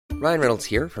Ryan Reynolds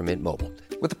here from Mint Mobile.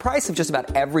 With the price of just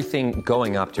about everything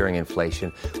going up during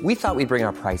inflation, we thought we'd bring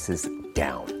our prices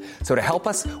down. So to help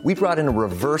us, we brought in a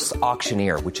reverse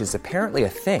auctioneer, which is apparently a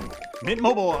thing. Mint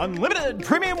Mobile Unlimited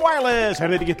Premium Wireless. How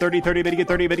to get 30, 30, bit to get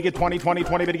 30, bit to get 20, 20,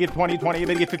 20, bit to get 20, 20,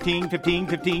 bit to get 15, 15,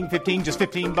 15, 15, just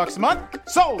 $15 a month?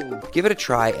 Sold! Give it a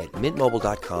try at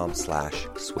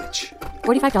mintmobile.com/switch.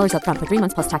 $45 up front for 3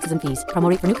 months plus taxes and fees. Promo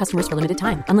rate for new customers for limited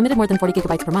time. Unlimited more than 40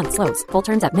 gigabytes per month. Slows full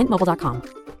terms at mintmobile.com.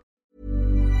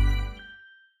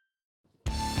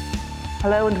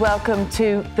 Hello and welcome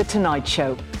to The Tonight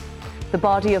Show. The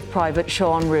body of Private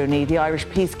Sean Rooney, the Irish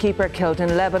peacekeeper killed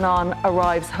in Lebanon,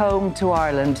 arrives home to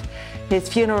Ireland. His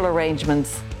funeral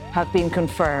arrangements have been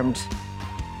confirmed.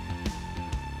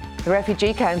 The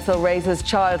Refugee Council raises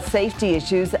child safety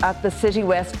issues at the City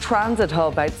West Transit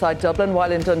Hub outside Dublin,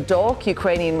 while in Dundalk,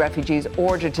 Ukrainian refugees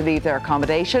ordered to leave their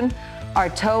accommodation are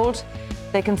told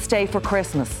they can stay for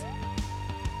Christmas.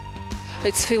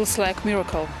 It feels like a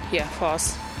miracle, for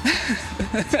us.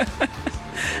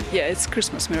 It's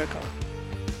Christmas miracle.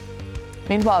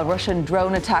 Meanwhile, Russian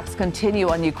drone attacks continue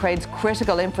on Ukraine's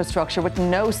critical infrastructure with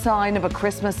no sign of a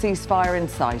Christmas ceasefire in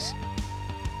sight.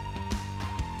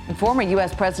 And former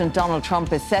US President Donald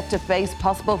Trump is set to face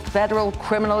possible federal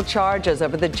criminal charges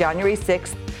over the January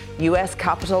 6th US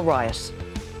Capitol riot.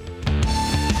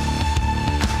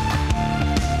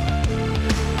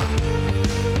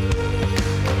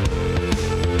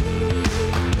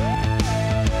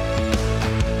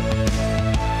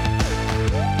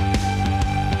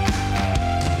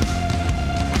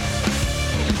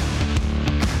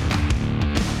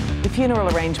 Funeral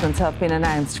arrangements have been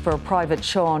announced for Private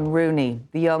Sean Rooney,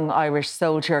 the young Irish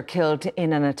soldier killed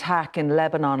in an attack in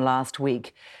Lebanon last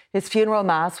week. His funeral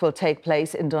mass will take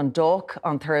place in Dundalk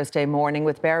on Thursday morning,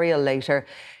 with burial later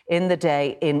in the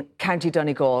day in County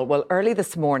Donegal. Well, early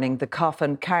this morning, the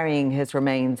coffin carrying his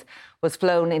remains was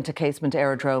flown into Casement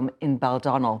Aerodrome in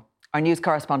Baldonnel. Our news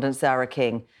correspondent Zara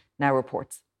King now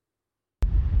reports.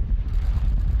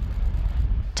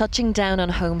 Touching down on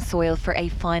home soil for a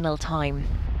final time.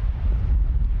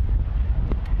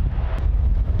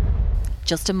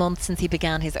 Just a month since he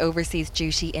began his overseas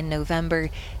duty in November,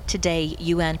 today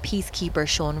UN peacekeeper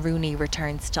Sean Rooney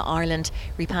returns to Ireland,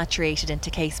 repatriated into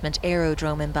Casement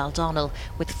Aerodrome in Baldonnel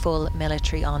with full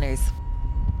military honours.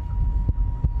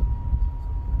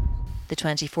 The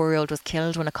 24-year-old was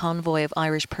killed when a convoy of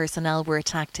Irish personnel were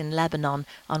attacked in Lebanon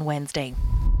on Wednesday.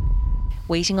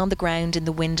 Waiting on the ground in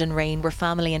the wind and rain were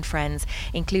family and friends,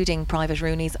 including Private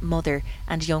Rooney's mother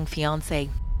and young fiancé.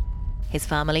 His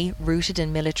family, rooted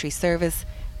in military service,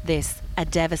 this a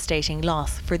devastating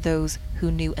loss for those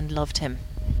who knew and loved him.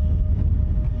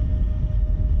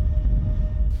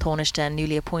 Taoiseach,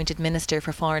 newly appointed Minister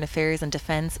for Foreign Affairs and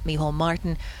Defence, Micheál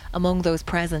Martin, among those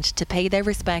present to pay their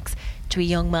respects to a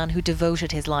young man who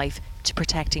devoted his life to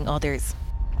protecting others.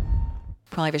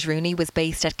 Private Rooney was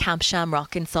based at Camp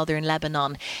Shamrock in southern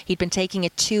Lebanon. He'd been taking a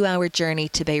 2-hour journey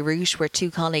to Beirut, where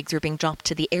 2 colleagues were being dropped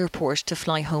to the airport to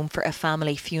fly home for a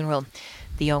family funeral.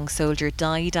 The young soldier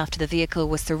died after the vehicle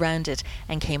was surrounded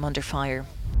and came under fire.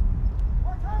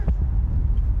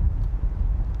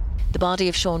 The body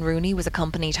of Sean Rooney was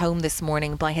accompanied home this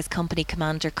morning by his company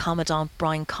commander, Commandant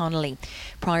Brian Connolly.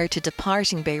 Prior to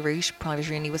departing Beirut, Private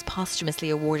Rooney was posthumously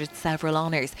awarded several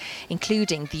honours,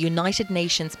 including the United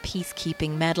Nations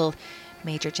Peacekeeping Medal.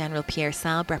 Major General Pierre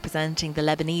Saab, representing the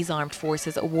Lebanese Armed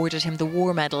Forces, awarded him the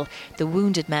War Medal, the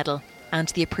Wounded Medal and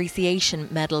the Appreciation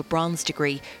Medal Bronze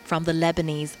degree from the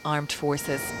Lebanese Armed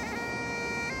Forces.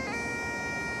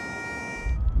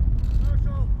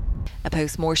 A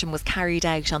post-mortem was carried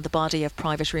out on the body of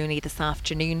Private Rooney this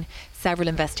afternoon. Several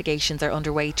investigations are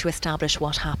underway to establish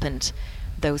what happened.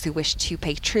 Those who wish to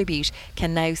pay tribute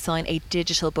can now sign a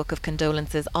digital book of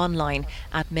condolences online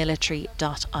at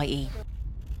military.ie.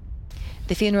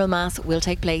 The funeral mass will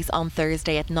take place on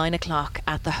Thursday at 9 o'clock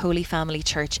at the Holy Family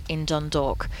Church in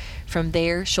Dundalk. From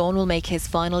there, Sean will make his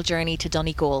final journey to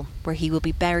Donegal, where he will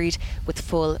be buried with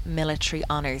full military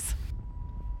honours.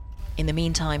 In the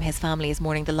meantime, his family is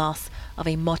mourning the loss of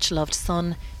a much-loved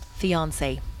son,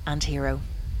 fiancé and hero.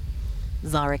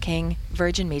 Zara King,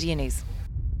 Virgin Media News.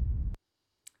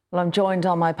 Well, I'm joined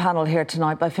on my panel here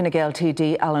tonight by Fine Gael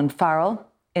TD Alan Farrell,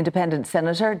 Independent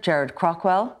Senator Gerard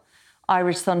Craughwell,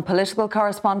 Irish Sun political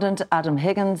correspondent Adam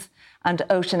Higgins and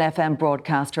Ocean FM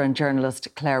broadcaster and journalist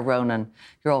Claire Ronan.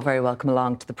 You're all very welcome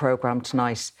along to the programme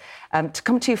tonight. To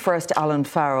come to you first, Alan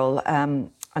Farrell, and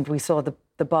we saw the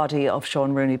body of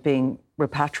Sean Rooney being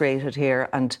repatriated here,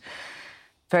 and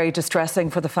very distressing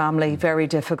for the family, very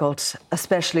difficult,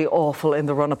 especially awful in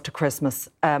the run-up to Christmas.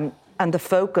 the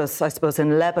focus, I suppose,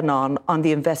 in Lebanon on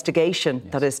the investigation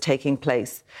that is taking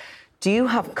place. Do you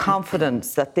have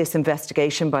confidence that this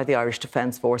investigation by the Irish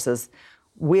Defence Forces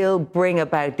will bring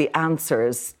about the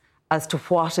answers as to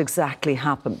what exactly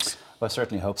happened? Well, I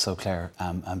certainly hope so, Claire.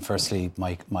 And firstly,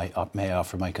 may I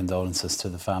offer my condolences to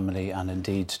the family and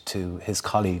indeed to his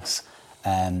colleagues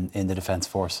in the Defence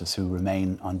Forces who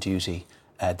remain on duty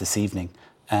this evening.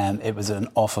 It was an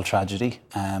awful tragedy,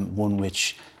 one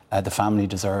which the family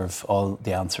deserve all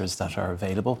the answers that are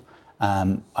available.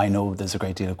 I know there's a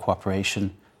great deal of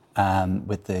cooperation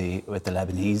with the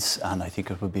Lebanese, and I think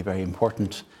it would be very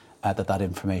important that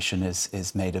information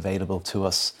is made available to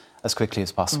us as quickly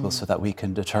as possible so that we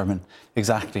can determine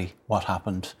exactly what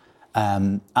happened.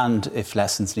 And if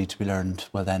lessons need to be learned,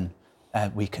 well then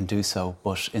we can do so.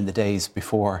 But in the days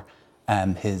before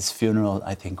his funeral,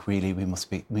 I think really we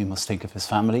must think of his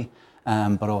family,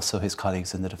 but also his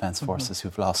colleagues in the Defence Forces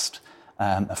who've lost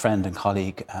a friend and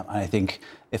colleague. And I think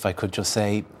if I could just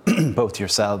say, both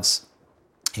yourselves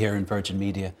here in Virgin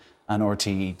Media and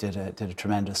RTE did a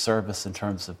tremendous service in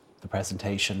terms of the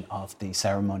presentation of the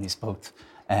ceremonies, both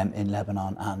in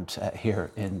Lebanon and here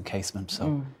in Casement.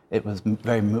 So it was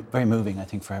very moving, I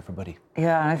think, for everybody.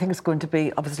 Yeah, and I think it's going to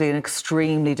be obviously an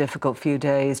extremely difficult few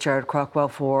days, Gerard Crockwell,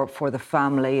 for the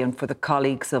family and for the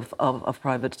colleagues of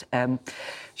Private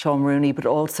Sean Rooney, but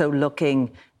also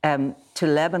looking to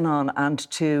Lebanon and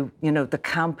to, the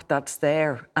camp that's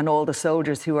there and all the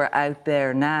soldiers who are out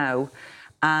there now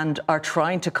and are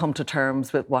trying to come to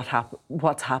terms with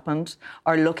what's happened,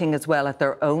 are looking as well at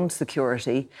their own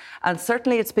security. And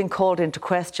certainly it's been called into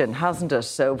question, hasn't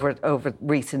it, over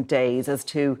recent days as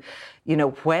to,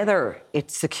 whether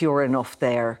it's secure enough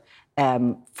there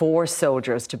for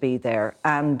soldiers to be there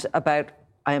and about,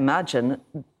 I imagine,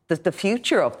 the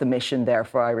future of the mission there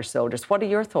for Irish soldiers. What are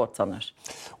your thoughts on it?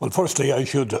 Well, firstly, I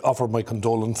should offer my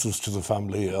condolences to the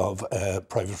family of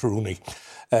Private Rooney.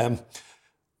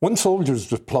 When soldiers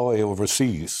deploy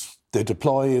overseas, they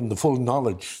deploy in the full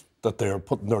knowledge that they are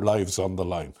putting their lives on the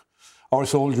line. Our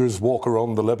soldiers walk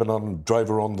around the Lebanon,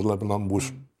 drive around the Lebanon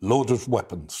with loaded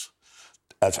weapons.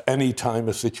 At any time,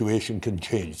 a situation can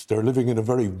change. They're living in a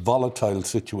very volatile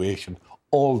situation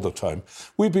all the time.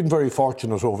 We've been very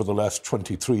fortunate over the last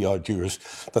 23 odd years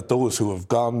that those who have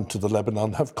gone to the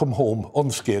Lebanon have come home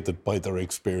unscathed by their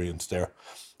experience there.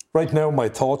 Right now, my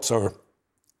thoughts are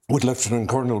with Lieutenant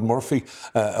Colonel Murphy,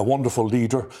 a wonderful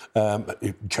leader,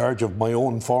 in charge of my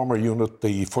own former unit,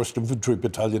 the 1st Infantry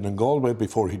Battalion in Galway,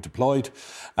 before he deployed.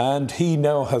 And he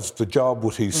now has the job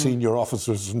with his senior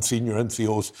officers and senior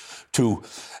NCOs to,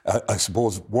 I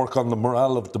suppose, work on the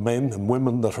morale of the men and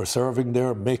women that are serving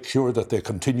there, make sure that they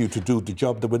continue to do the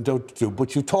job they went out to do.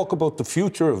 But you talk about the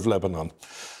future of Lebanon.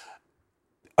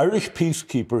 Irish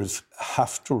peacekeepers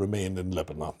have to remain in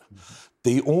Lebanon.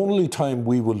 The only time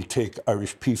we will take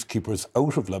Irish peacekeepers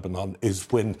out of Lebanon is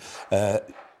when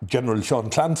General Sean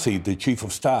Clancy, the Chief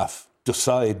of Staff,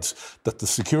 decides that the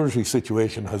security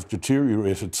situation has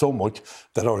deteriorated so much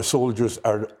that our soldiers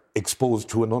are exposed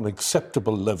to an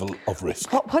unacceptable level of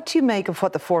risk. What do you make of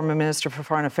what the former Minister for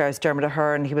Foreign Affairs, Dermot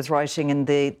Ahern, he was writing in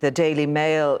the Daily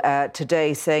Mail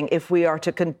today, saying if we are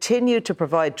to continue to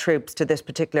provide troops to this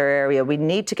particular area, we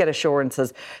need to get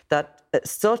assurances that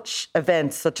such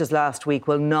events such as last week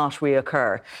will not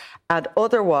reoccur. And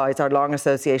otherwise, our long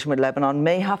association with Lebanon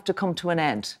may have to come to an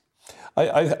end.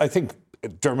 I think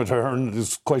Dermot Ahern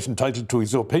is quite entitled to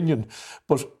his opinion,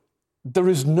 but there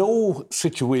is no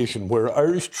situation where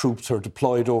Irish troops are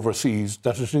deployed overseas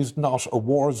that it is not a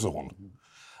war zone.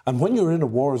 And when you're in a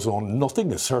war zone,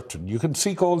 nothing is certain. You can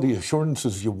seek all the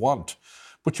assurances you want,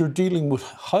 but you're dealing with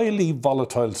highly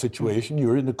volatile situation.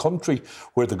 You're in a country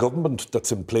where the government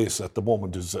that's in place at the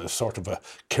moment is a sort of a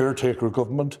caretaker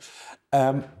government.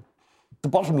 The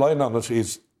bottom line on it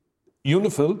is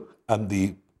UNIFIL and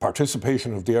the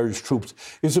participation of the Irish troops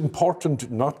is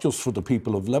important not just for the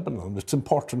people of Lebanon, it's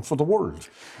important for the world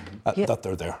that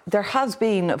they're there. There has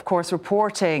been, of course,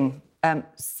 reporting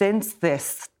since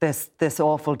this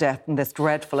awful death and this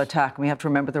dreadful attack, and we have to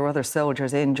remember there were other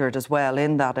soldiers injured as well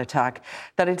in that attack,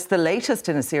 that it's the latest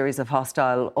in a series of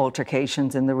hostile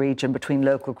altercations in the region between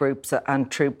local groups and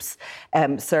troops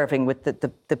serving with the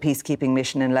peacekeeping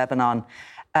mission in Lebanon.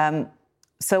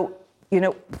 So,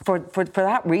 for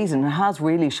that reason, it has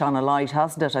really shone a light,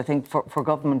 hasn't it, I think, for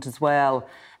government as well,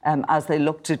 as they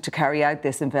look to carry out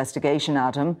this investigation,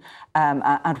 Adam,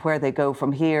 and where they go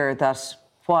from here, that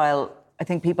while I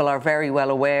think people are very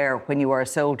well aware when you are a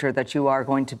soldier that you are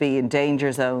going to be in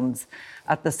danger zones,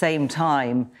 at the same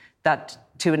time that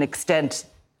to an extent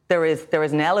there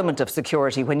is an element of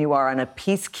security when you are on a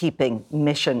peacekeeping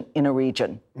mission in a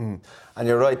region. And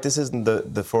you're right, this isn't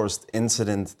the first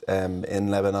incident in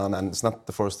Lebanon, and it's not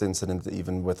the first incident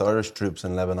even with Irish troops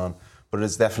in Lebanon, but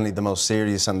it's definitely the most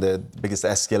serious and the biggest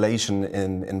escalation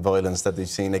in violence that they've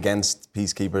seen against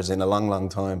peacekeepers in a long, long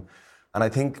time. And I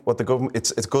think what the government,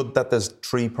 it's good that there's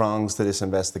three prongs to this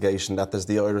investigation, that there's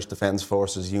the Irish Defence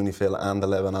Forces, UNIFIL, and the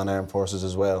Lebanon Armed Forces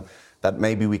as well, that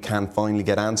maybe we can finally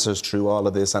get answers through all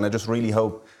of this. And I just really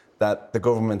hope that the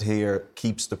government here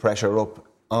keeps the pressure up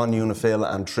on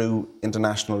UNIFIL and through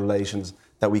international relations,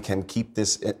 that we can keep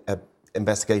this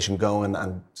investigation going,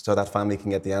 and so that family can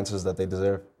get the answers that they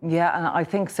deserve. Yeah, and I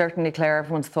think certainly, Claire,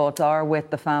 everyone's thoughts are with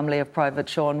the family of Private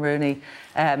Sean Rooney.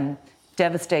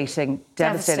 Devastating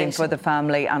for the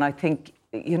family. And I think,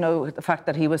 you know, the fact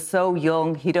that he was so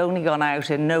young, he'd only gone out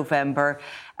in November,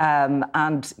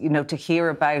 and, you know, to hear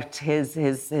about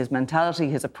his mentality,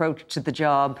 his approach to the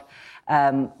job,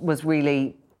 was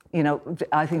really, you know,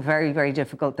 I think very, very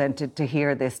difficult then to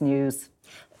hear this news.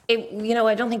 You know,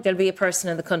 I don't think there'll be a person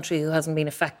in the country who hasn't been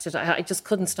affected. I just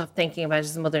couldn't stop thinking about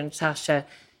his mother, Natasha,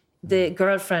 the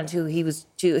girlfriend who he was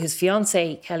to, his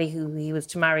fiancée, Kelly, who he was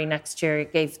to marry next year,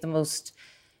 gave the most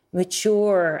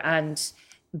mature and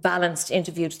balanced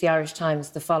interview to the Irish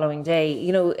Times the following day.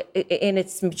 You know, in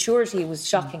its maturity, it was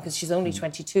shocking because she's only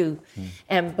 22.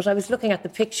 But I was looking at the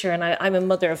picture, and I'm a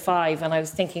mother of 5, and I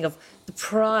was thinking of the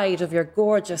pride of your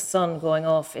gorgeous son going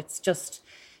off. It's just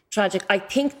tragic. I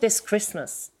think this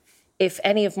Christmas, if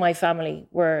any of my family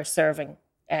were serving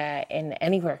in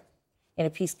anywhere in a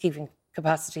peacekeeping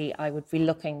capacity, I would be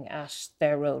looking at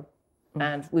their role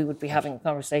and we would be having a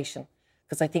conversation,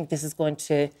 because I think this is going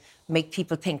to make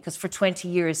people think, because for 20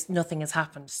 years nothing has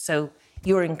happened, so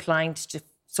you're inclined to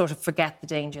sort of forget the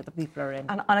danger that people are in.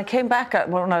 And I came back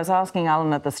when I was asking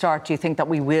Alan at the start, do you think that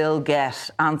we will get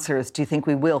answers? Do you think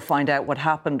we will find out what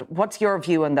happened? What's your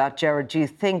view on that, Gerard? Do you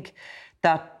think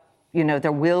that, you know,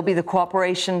 there will be the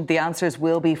cooperation, the answers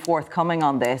will be forthcoming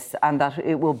on this, and that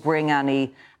it will bring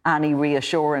any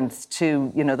reassurance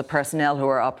to, you know, the personnel who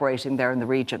are operating there in the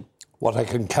region? What I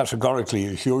can categorically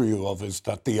assure you of is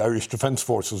that the Irish Defence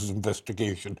Forces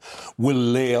investigation will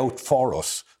lay out for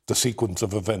us the sequence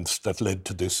of events that led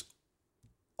to this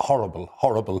horrible,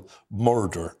 horrible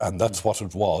murder. And that's what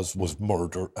it was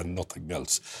murder and nothing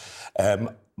else.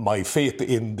 My faith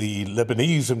in the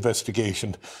Lebanese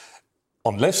investigation,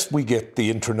 unless we get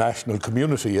the international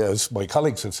community, as my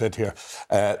colleagues have said here,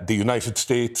 the United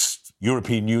States,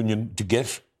 European Union, to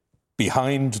get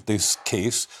behind this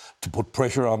case, to put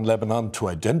pressure on Lebanon, to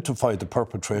identify the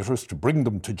perpetrators, to bring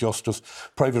them to justice.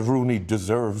 Private Rooney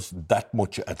deserves that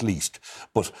much at least.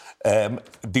 But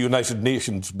the United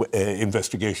Nations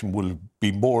investigation will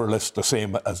be more or less the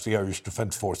same as the Irish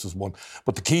Defence Forces one.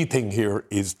 But the key thing here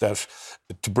is that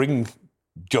to bring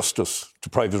justice to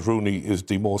Private Rooney is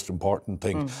the most important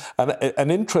thing. And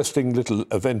an interesting little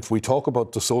event, we talk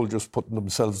about the soldiers putting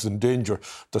themselves in danger.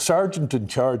 The sergeant in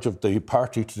charge of the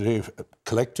party today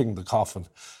collecting the coffin,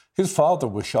 his father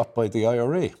was shot by the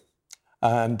IRA.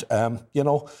 And, you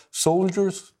know,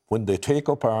 soldiers, when they take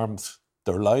up arms,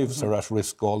 their lives are at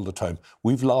risk all the time.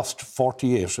 We've lost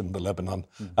 48 in the Lebanon,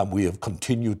 and we have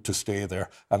continued to stay there.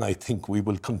 And I think we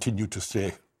will continue to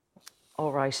stay.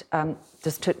 All right.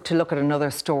 Just to look at another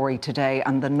story today,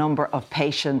 and the number of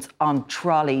patients on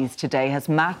trolleys today has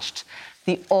matched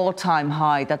the all-time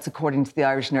high. That's according to the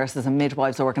Irish Nurses and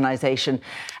Midwives Organisation,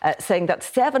 saying that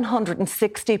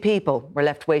 760 people were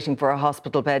left waiting for a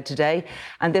hospital bed today.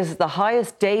 And this is the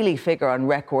highest daily figure on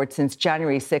record since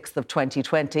January 6th of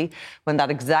 2020, when that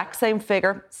exact same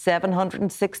figure,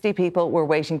 760 people, were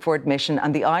waiting for admission.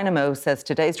 And the INMO says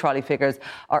today's trolley figures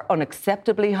are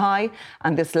unacceptably high,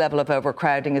 and this level of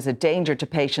overcrowding is a danger to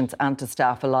patients and to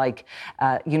staff alike.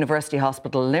 University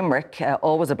Hospital Limerick,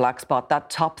 always a black spot,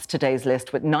 that tops today's list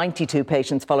with 92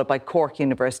 patients, followed by Cork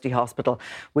University Hospital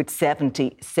with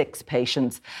 76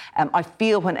 patients. I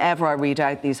feel whenever I read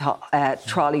out these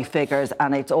trolley figures,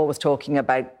 and it's always talking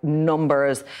about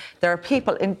numbers, there are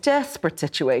people in desperate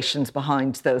situations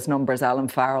behind those numbers, Alan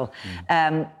Farrell.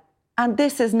 And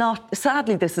this is not,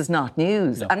 sadly, this is not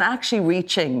news. No. And actually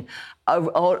reaching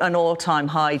an all-time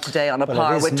high today on a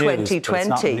par with 2020. But it's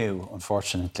not new,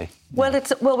 unfortunately.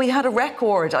 Well, we had a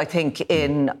record, I think,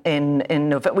 in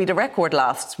November. We had a record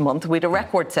last month. We had a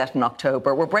record set in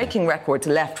October. We're breaking records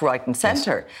left, right and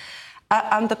centre. Yes.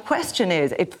 And the question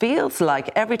is, it feels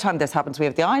like every time this happens, we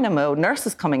have the INMO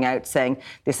nurses coming out saying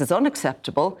this is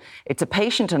unacceptable. It's a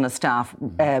patient and a staff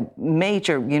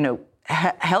major,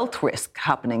 health risk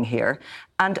happening here.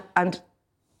 And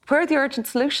where are the urgent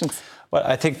solutions? Well,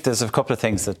 I think there's a couple of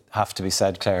things that have to be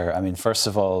said, Claire. I mean, first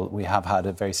of all, we have had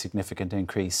a very significant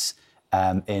increase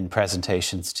in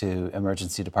presentations to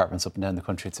emergency departments up and down the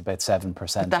country. It's about 7%.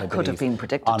 But that could have been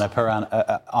predicted. On a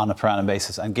per annum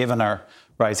basis. And given our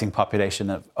rising population,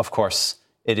 of course,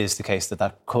 it is the case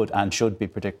that could and should be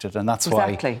predicted. And that's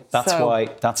why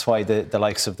the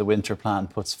likes of the Winter Plan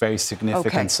puts very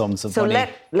significant sums of money.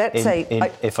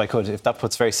 If that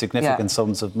puts very significant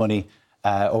sums of money,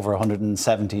 over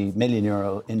 €170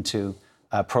 million into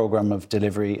a programme of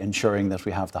delivery, ensuring that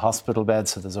we have the hospital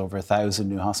beds. So there's over 1,000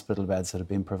 new hospital beds that have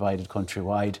been provided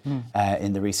countrywide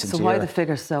in the recent year. So why are the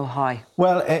figures so high?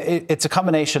 Well, it's a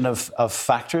combination of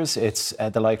factors. It's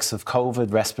the likes of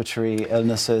COVID, respiratory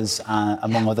illnesses,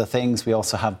 among other things. We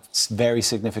also have very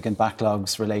significant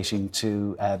backlogs relating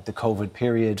to the COVID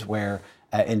period where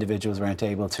individuals weren't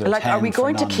able to attend. Are we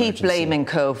going to keep blaming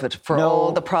COVID for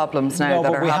all the problems now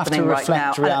that are happening right now? We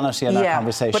have to reflect reality in our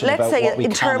conversation. But let's say what we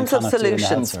in terms of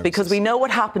solutions, because we know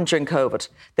what happened during COVID.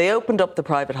 They opened up the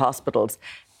private hospitals.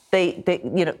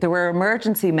 There were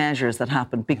emergency measures that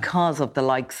happened because of the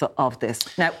likes of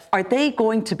this. Now, are they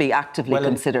going to be actively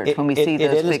considered when we see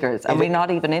those figures? And we're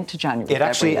not even into January. It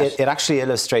actually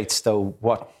illustrates, though,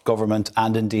 what government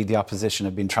and indeed the opposition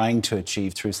have been trying to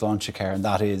achieve through Sláintecare, and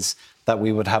that is that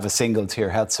we would have a single-tier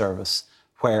health service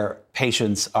where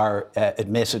patients are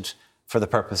admitted for the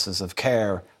purposes of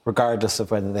care, regardless of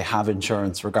whether they have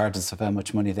insurance, regardless of how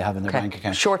much money they have in their bank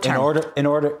account. Short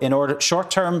term.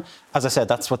 Short term, as I said,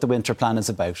 that's what the Winter Plan is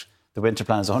about. The Winter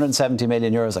Plan is €170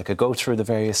 million. I could go through the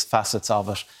various facets of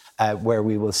it, where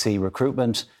we will see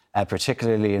recruitment,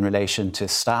 particularly in relation to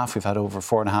staff. We've had over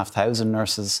 4,500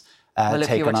 nurses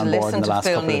taken on board in the last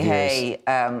couple of years.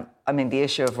 I mean, the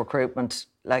issue of recruitment,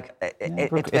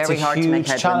 it's very hard to make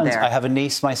headway there. I have a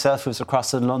niece myself who's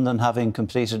across in London, having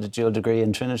completed a dual degree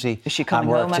in Trinity. Is she coming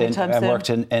home anytime soon? And worked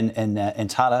in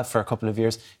Tallaght for a couple of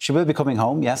years. She will be coming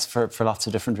home, yes, for lots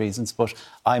of different reasons. But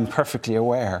I'm perfectly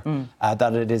aware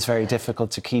that it is very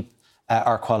difficult to keep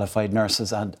our qualified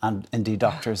nurses and indeed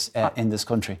doctors in this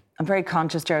country. I'm very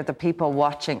conscious, Gerard, that people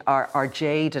watching are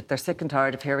jaded. They're sick and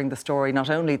tired of hearing the story. Not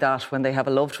only that, when they have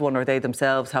a loved one or they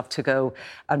themselves have to go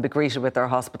and be greeted with their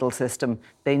hospital system,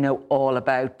 they know all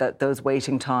about those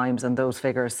waiting times and those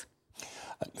figures.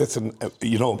 Listen,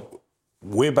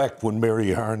 way back when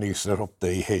Mary Harney set up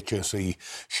the HSE,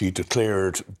 she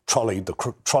declared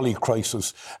the trolley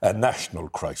crisis a national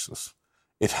crisis.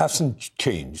 It hasn't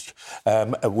changed.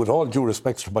 With all due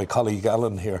respect to my colleague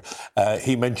Alan here,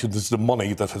 he mentioned the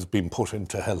money that has been put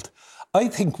into health. I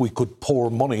think we could pour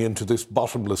money into this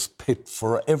bottomless pit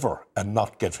forever and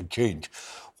not get a change.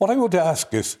 What I would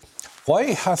ask is, why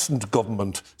hasn't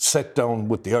government sat down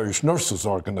with the Irish Nurses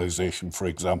Organisation, for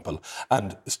example,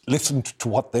 and listened to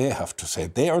what they have to say?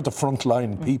 They are the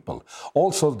frontline people.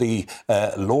 Also the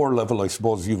lower level, I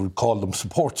suppose you would call them,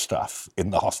 support staff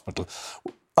in the hospital.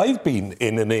 I've been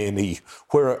in an A&E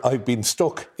where I've been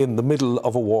stuck in the middle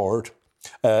of a ward,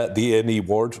 the A&E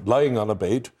ward, lying on a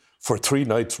bed for 3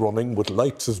 nights running with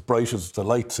lights as bright as the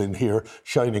lights in here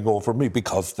shining over me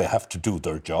because they have to do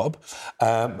their job.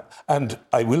 And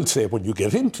I will say, when you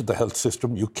get into the health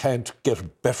system, you can't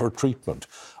get better treatment.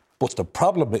 But the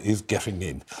problem is getting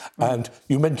in. And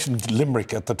you mentioned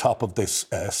Limerick at the top of this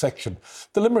section.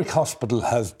 The Limerick Hospital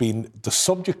has been the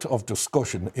subject of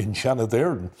discussion in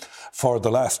Shannon for the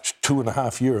last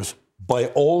 2.5 years by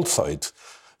all sides.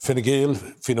 Fine Gael,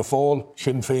 Fianna Fáil,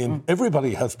 Sinn Féin,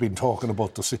 everybody has been talking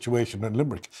about the situation in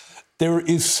Limerick. There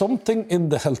is something in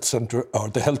the health centre or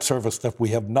the health service that we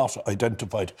have not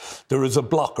identified. There is a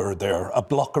blocker there, a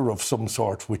blocker of some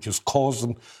sort, which is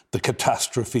causing the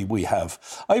catastrophe we have.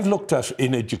 I've looked at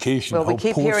in education. Well, we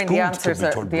keep hearing the answer is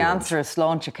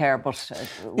Sláintecare, but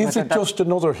is it just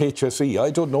another HSE? I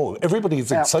don't know.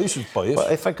 Everybody's excited by it. Well,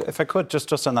 if I could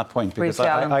just on that point, because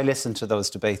I listened to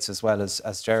those debates as well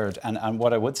as Gerard, and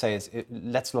what I would say is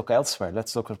let's look elsewhere.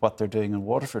 Let's look at what they're doing in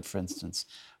Waterford, for instance,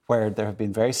 where there have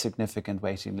been very significant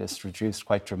waiting lists reduced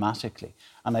quite dramatically.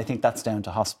 And I think that's down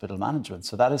to hospital management.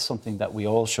 So that is something that we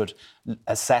all should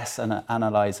assess and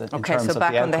analyse in terms of the outcomes. Okay, so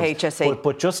back on the HSE.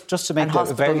 But just to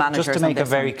make a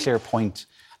very clear point,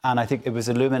 and I think it was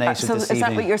illuminated this evening. So is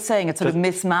that what you're saying? It's sort of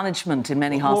mismanagement in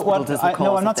many hospitals as a cause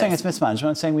No, I'm not saying it's mismanagement.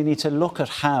 I'm saying we need to look at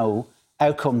how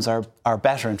outcomes are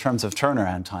better in terms of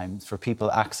turnaround times for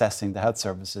people accessing the health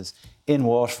services in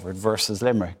Waterford versus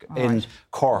Limerick, in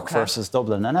Cork versus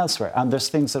Dublin and elsewhere. And there's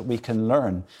things that we can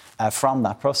learn from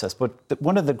that process. But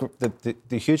one of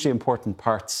the hugely important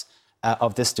parts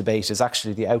of this debate is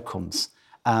actually the outcomes.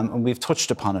 And we've touched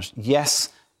upon it. Yes,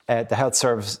 The health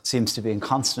service seems to be in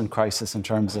constant crisis in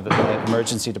terms of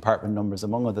emergency department numbers,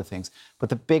 among other things. But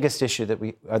the biggest issue that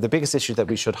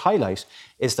we should highlight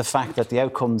is the fact that the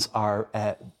outcomes are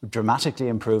dramatically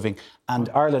improving, and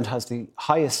Ireland has the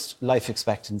highest life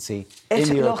expectancy in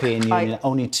the European Union,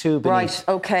 only 2 beneath Right,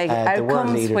 OK. the world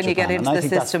Outcomes leader, when you Japan. get into the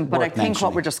system, but I think mentioning.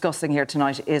 what we're discussing here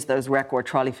tonight is those record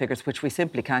trolley figures, which we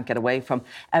simply can't get away from.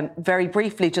 Very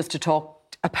briefly, just to talk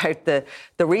about the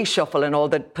reshuffle and all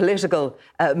the political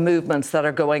movements that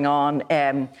are going on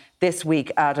this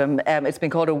week, Adam. It's been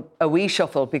called a wee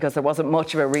shuffle because there wasn't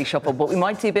much of a reshuffle, but we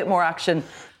might see a bit more action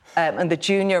in the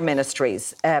junior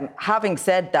ministries. Having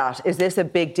said that, is this a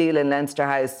big deal in Leinster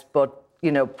House, but,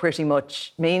 you know, pretty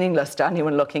much meaningless to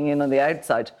anyone looking in on the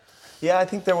outside? Yeah, I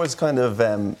think there was kind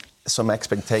of some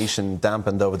expectation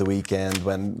dampened over the weekend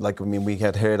when, we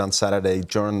had heard on Saturday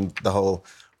during the whole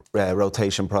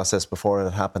rotation process before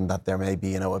it happened that there may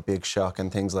be, a big shock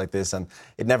and things like this, and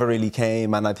it never really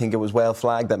came. And I think it was well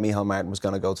flagged that Micheál Martin was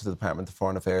going to go to the Department of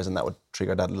Foreign Affairs, and that would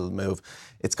trigger that little move.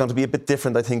 It's going to be a bit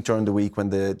different, I think, during the week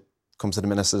when it comes to the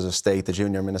Ministers of State, the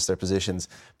junior minister positions,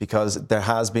 because there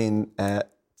has been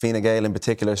Fine Gael in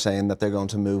particular saying that they're going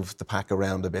to move the pack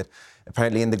around a bit.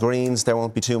 Apparently in the Greens there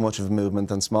won't be too much of a movement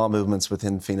and small movements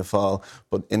within Fianna Fáil,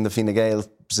 but in the Fine Gael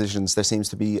positions there seems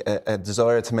to be a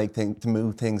desire to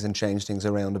move things and change things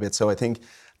around a bit. So I think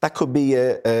that could be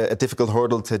a difficult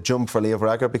hurdle to jump for Leo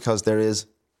Varadkar, because there is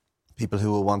people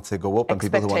who will want to go up and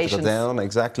people who want to go down.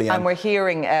 Exactly. And we're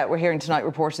hearing tonight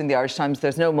reports in the Irish Times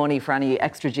there's no money for any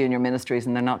extra junior ministries,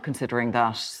 and they're not considering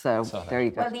that. So there you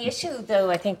go. Well, the issue,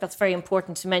 though, I think that's very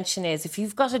important to mention is if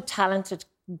you've got a talented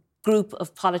group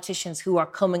of politicians who are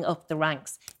coming up the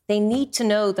ranks, they need to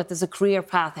know that there's a career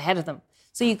path ahead of them.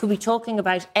 So you could be talking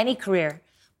about any career,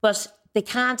 but they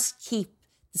can't keep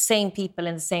the same people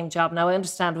in the same job. Now, I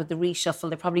understand with the reshuffle,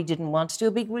 they probably didn't want to do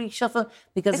a big reshuffle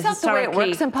because is that the way it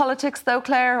works in politics, though,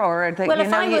 Claire? Or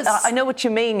I know what you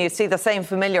mean. You see the same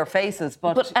familiar faces,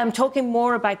 but I'm talking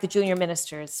more about the junior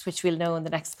ministers, which we'll know in the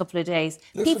next couple of days.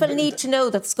 People need to know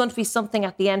that there's going to be something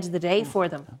at the end of the day for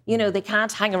them. They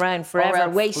can't hang around forever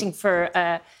waiting for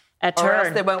a turn. Or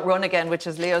else they won't run again, which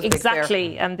is Leo's exactly,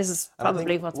 big fear. And this is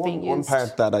probably what's being used. One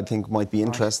part that I think might be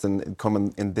interesting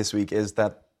coming in this week is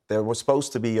that there was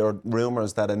supposed to be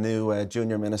rumours that a new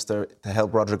junior minister to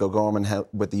help Roderick O'Gorman help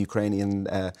with the Ukrainian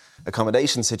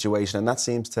accommodation situation, and that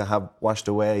seems to have washed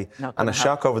away. And a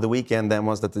shock over the weekend then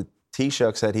was that the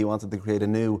Taoiseach said he wanted to create a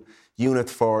new unit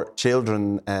for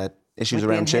children, issues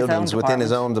around children within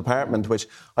his own department, which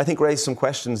I think raised some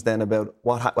questions then about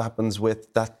what happens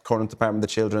with that current Department of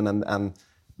Children and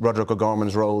Roderick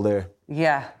O'Gorman's role there.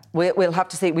 Yeah. We'll have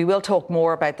to see. We will talk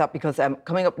more about that because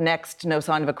coming up next, no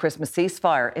sign of a Christmas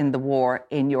ceasefire in the war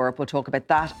in Europe. We'll talk about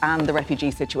that and the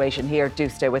refugee situation here. Do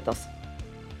stay with us.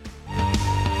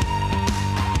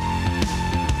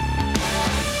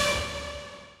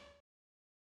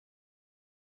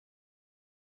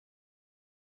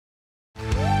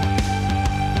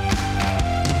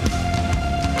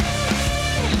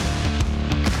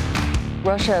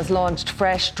 Russia has launched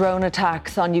fresh drone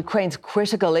attacks on Ukraine's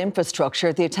critical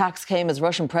infrastructure. The attacks came as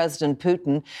Russian President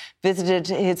Putin visited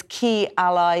his key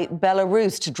ally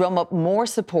Belarus to drum up more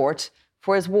support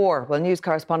for his war. Well, news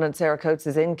correspondent Sarah Coates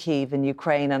is in Kyiv in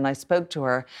Ukraine, and I spoke to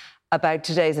her about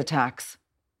today's attacks.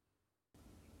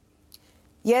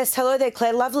 Yes, hello there,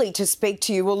 Claire. Lovely to speak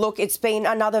to you. Well, look, it's been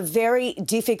another very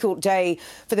difficult day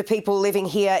for the people living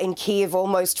here in Kyiv,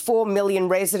 almost 4 million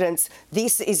residents.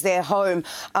 This is their home.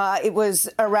 It was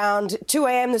around 2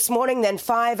 a.m. this morning, then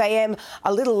 5 a.m.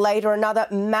 a little later, another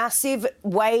massive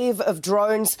wave of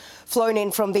drones flown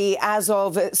in from the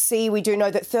Azov Sea. We do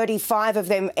know that 35 of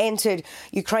them entered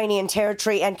Ukrainian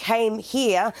territory and came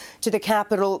here to the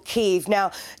capital, Kyiv.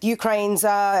 Now, Ukraine's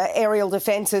aerial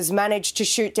defences managed to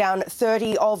shoot down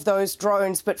 30 of those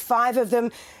drones, but 5 of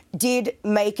them did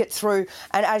make it through.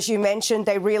 And as you mentioned,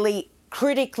 they really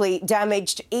critically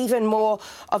damaged even more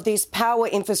of this power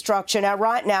infrastructure. Now,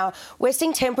 right now, we're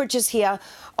seeing temperatures here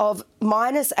of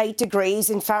 -8 degrees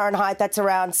in Fahrenheit. That's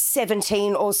around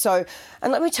 17 or so.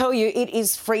 And let me tell you, it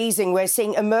is freezing. We're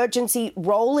seeing emergency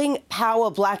rolling power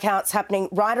blackouts happening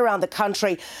right around the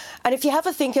country. And if you have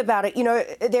a think about it,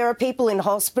 there are people in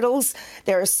hospitals,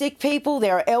 there are sick people,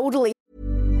 there are elderly.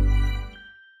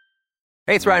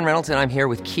 Hey, it's Ryan Reynolds, and I'm here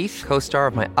with Keith, co-star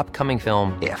of my upcoming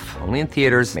film, If, only in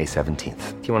theaters May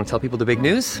 17th. Do you want to tell people the big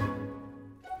news?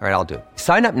 All right, I'll do it.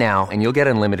 Sign up now and you'll get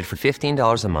unlimited for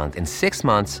 $15 a month and 6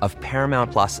 months of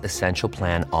Paramount Plus Essential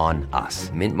Plan on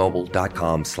us.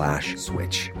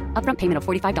 MintMobile.com/switch. Upfront payment of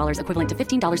 $45 equivalent to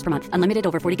 $15 per month. Unlimited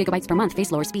over 40 gigabytes per month.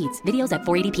 Face lower speeds. Videos at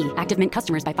 480p. Active Mint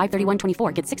customers by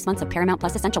 531.24 get 6 months of Paramount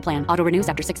Plus Essential Plan. Auto renews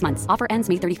after 6 months. Offer ends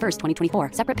May 31st, 2024.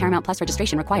 Separate Paramount Plus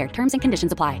registration required. Terms and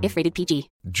conditions apply if rated PG.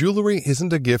 Jewelry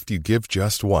isn't a gift you give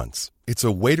just once. It's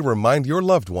a way to remind your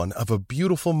loved one of a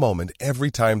beautiful moment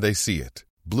every time they see it.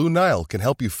 Blue Nile can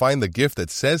help you find the gift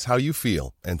that says how you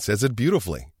feel and says it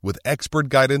beautifully, with expert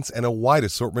guidance and a wide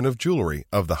assortment of jewelry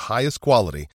of the highest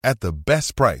quality at the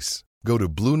best price. Go to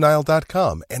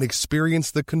BlueNile.com and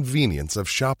experience the convenience of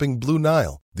shopping Blue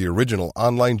Nile, the original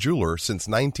online jeweler since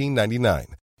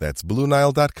 1999. That's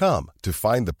BlueNile.com to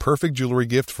find the perfect jewelry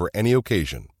gift for any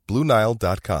occasion.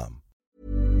 BlueNile.com.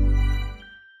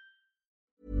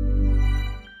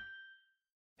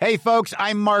 Hey, folks,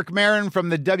 I'm Mark Maron from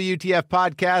the WTF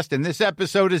Podcast, and this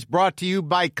episode is brought to you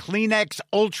by Kleenex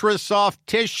Ultra Soft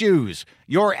Tissues,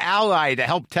 your ally to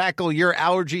help tackle your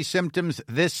allergy symptoms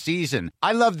this season.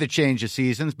 I love the change of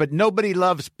seasons, but nobody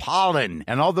loves pollen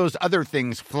and all those other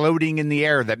things floating in the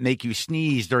air that make you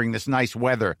sneeze during this nice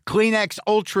weather. Kleenex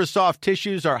Ultra Soft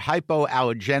Tissues are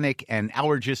hypoallergenic and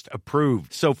allergist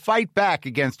approved, so fight back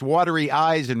against watery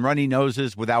eyes and runny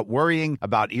noses without worrying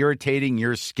about irritating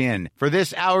your skin. For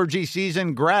this allergy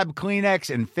season, grab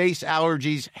Kleenex and face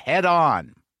allergies head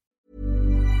on.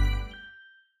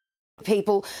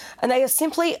 People, and they are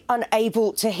simply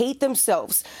unable to heat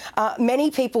themselves.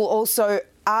 Many people also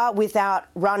are without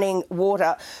running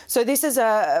water. So this is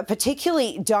a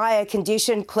particularly dire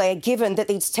condition, Claire, given that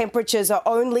these temperatures are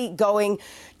only going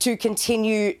to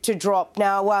continue to drop.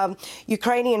 Now,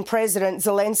 Ukrainian President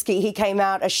Zelensky, he came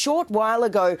out a short while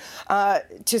ago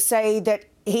to say that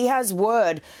he has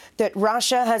word that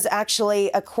Russia has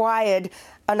actually acquired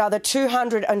another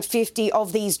 250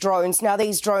 of these drones. Now,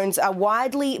 these drones are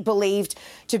widely believed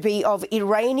to be of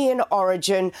Iranian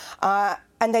origin,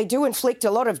 and they do inflict a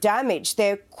lot of damage.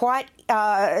 They're quite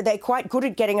good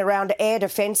at getting around air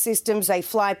defense systems. They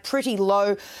fly pretty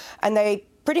low, and they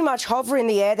pretty much hover in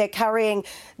the air. They're carrying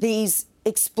these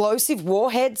explosive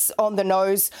warheads on the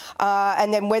nose,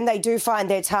 and then when they do find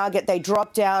their target, they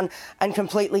drop down and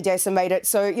completely decimate it.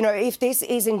 So, you know, if this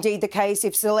is indeed the case,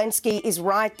 if Zelensky is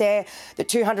right there, that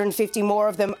 250 more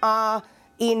of them are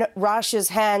in Russia's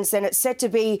hands, then it's set to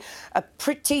be a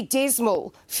pretty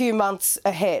dismal few months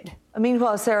ahead.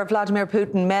 Meanwhile, Sarah, Vladimir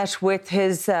Putin met with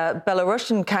his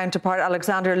Belarusian counterpart,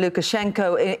 Alexander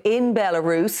Lukashenko, in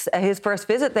Belarus, his first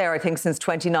visit there, I think, since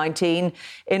 2019,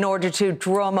 in order to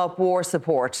drum up war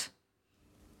support.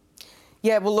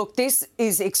 Yeah, well, look, this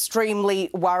is extremely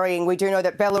worrying. We do know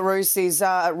that Belarus is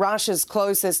Russia's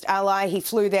closest ally. He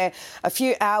flew there a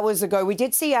few hours ago. We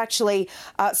did see actually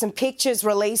some pictures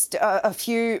released, a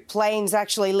few planes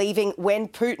actually leaving when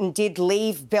Putin did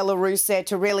leave Belarus there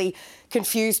to really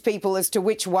confuse people as to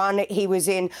which one he was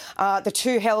in. The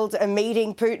two held a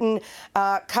meeting, Putin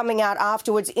coming out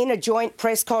afterwards in a joint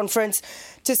press conference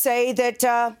to say that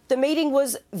the meeting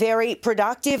was very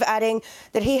productive, adding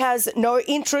that he has no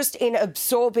interest in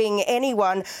absorbing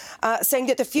anyone, saying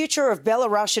that the future of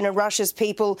Belarusian and Russia's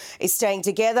people is staying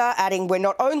together, adding we're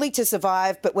not only to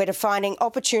survive, but we're defining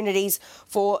opportunities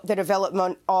for the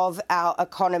development of our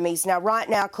economies. Now, right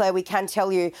now, Claire, we can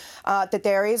tell you that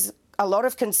there is a lot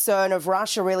of concern of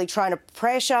Russia really trying to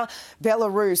pressure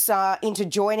Belarus into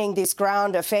joining this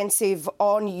ground offensive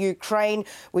on Ukraine.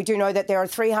 We do know that there are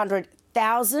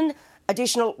 300,000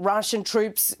 additional Russian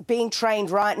troops being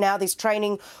trained right now. This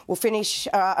training will finish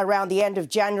around the end of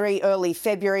January, early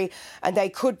February, and they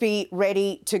could be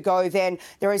ready to go then.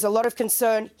 There is a lot of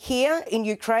concern here in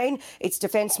Ukraine. Its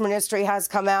defence ministry has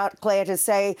come out, Claire, to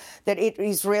say that it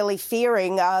is really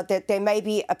fearing that there may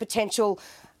be a potentially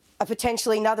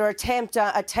another attempt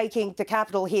at taking the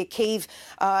capital here, Kyiv,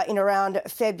 in around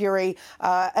February,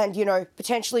 and, you know,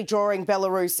 potentially drawing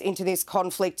Belarus into this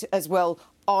conflict as well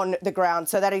on the ground.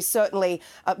 So that is certainly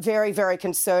very, very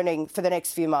concerning for the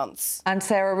next few months. And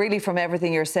Sarah, really from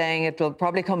everything you're saying, it will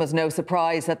probably come as no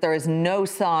surprise that there is no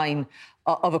sign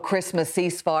of a Christmas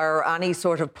ceasefire or any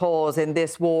sort of pause in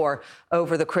this war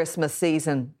over the Christmas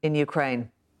season in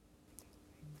Ukraine.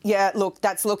 Yeah, look,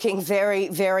 that's looking very,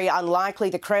 very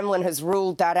unlikely. The Kremlin has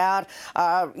ruled that out.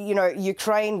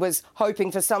 Ukraine was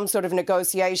hoping for some sort of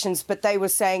negotiations, but they were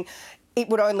saying it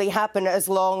would only happen as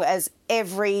long as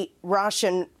every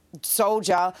Russian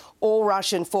soldier or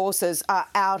Russian forces are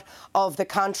out of the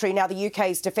country. Now, the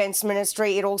UK's Defence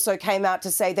Ministry, it also came out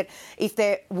to say that if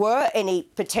there were any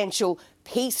potential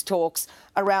peace talks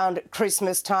around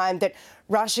Christmas time, that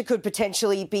Russia could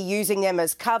potentially be using them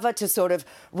as cover to sort of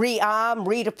rearm,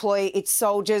 redeploy its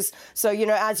soldiers. So,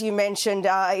 as you mentioned,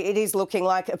 it is looking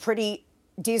like a pretty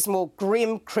dismal,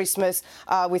 grim Christmas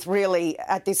with really,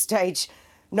 at this stage,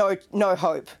 no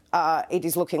hope, it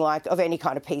is looking like, of any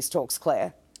kind of peace talks,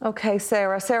 Claire. OK,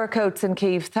 Sarah. Sarah Coates in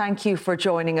Kyiv, thank you for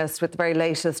joining us with the very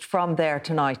latest from there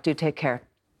tonight. Do take care.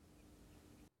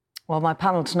 Well, my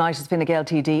panel tonight has Fine Gael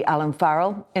TD Alan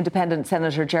Farrell, Independent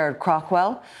Senator Gerard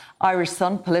Craughwell, Irish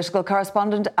Sun political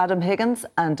correspondent Adam Higgins,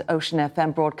 and Ocean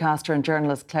FM broadcaster and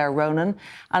journalist Claire Ronan.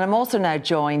 And I'm also now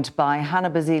joined by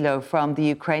Hannah Bazilo from the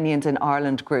Ukrainians in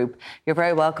Ireland group. You're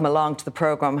very welcome along to the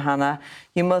programme, Hannah.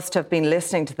 You must have been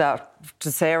listening to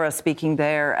Sarah speaking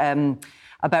there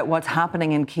about what's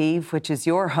happening in Kyiv, which is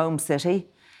your home city,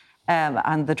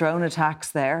 and the drone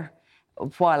attacks there.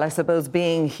 While I suppose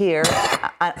being here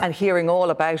and hearing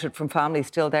all about it from families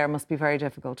still there must be very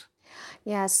difficult.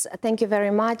 Yes, thank you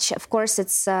very much. Of course,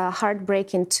 it's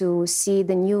heartbreaking to see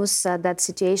the news that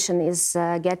situation is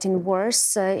getting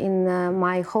worse in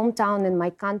my hometown, in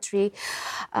my country.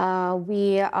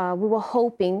 We were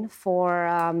hoping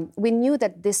for, we knew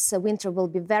that this winter will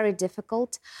be very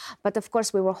difficult, but of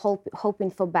course we were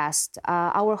hoping for best.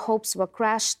 Our hopes were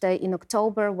crushed in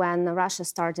October when Russia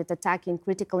started attacking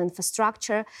critical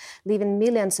infrastructure, leaving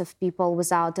millions of people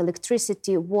without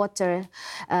electricity, water,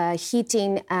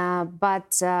 heating,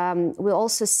 but we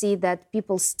also see that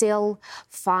people still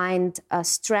find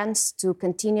strength to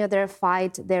continue their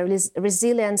fight. Their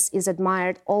resilience is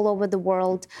admired all over the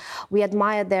world. We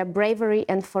admire their bravery.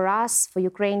 And for us, for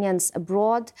Ukrainians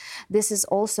abroad, this is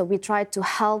also, we try to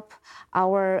help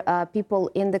our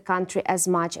people in the country as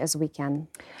much as we can.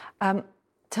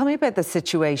 Tell me about the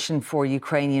situation for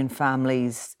Ukrainian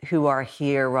families who are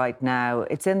here right now.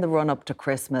 It's in the run-up to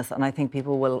Christmas, and I think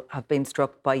people will have been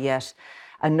struck by yet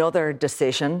another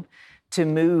decision to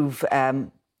move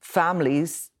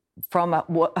families from a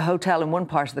hotel in one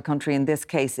part of the country, in this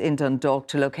case in Dundalk,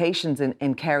 to locations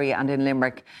in Kerry and in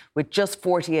Limerick with just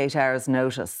 48 hours'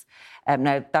 notice.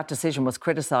 Now, that decision was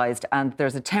criticised and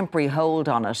there's a temporary hold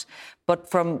on it. But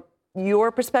from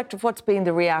your perspective, what's been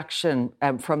the reaction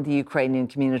from the Ukrainian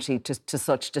community to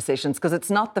such decisions? Because it's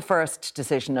not the first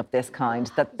decision of this kind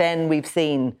that then we've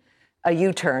seen a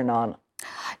U-turn on.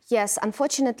 Yes,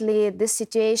 unfortunately, this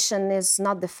situation is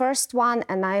not the first one,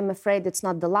 and I'm afraid it's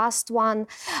not the last one.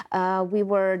 We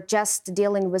were just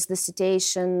dealing with the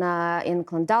situation in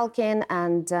Clondalkin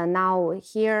and now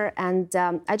here. And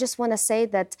I just want to say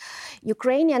that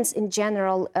Ukrainians in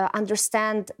general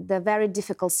understand the very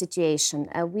difficult situation.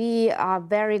 We are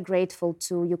very grateful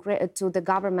to the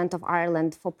government of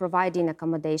Ireland for providing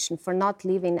accommodation, for not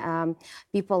leaving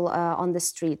people on the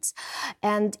streets.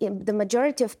 And the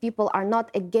majority of people are not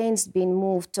against being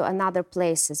moved to another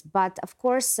places. But of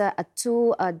course, a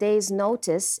 2 days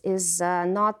notice is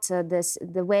not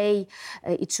the way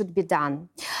it should be done.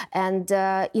 And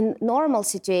in normal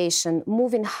situation,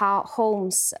 moving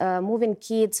homes, moving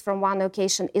kids from one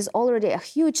location is already a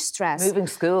huge stress. Moving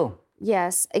school.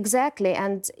 Yes, exactly.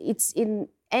 And it's in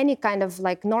any kind of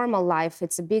like normal life,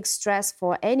 it's a big stress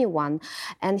for anyone.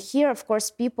 And here, of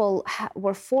course, people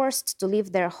were forced to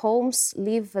leave their homes,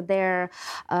 leave their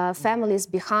families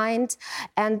behind.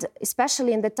 And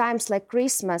especially in the times like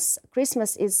Christmas,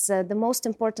 Christmas is the most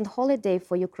important holiday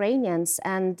for Ukrainians.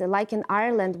 And like in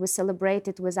Ireland, we celebrate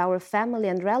it with our family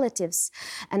and relatives.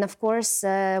 And of course,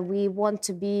 we want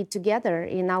to be together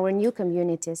in our new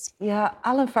communities. Yeah,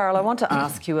 Alan Farrell, I want to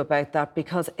ask you about that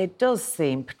because it does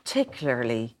seem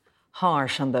particularly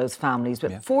harsh on those families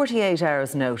with 48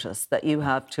 hours notice that you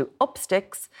have to up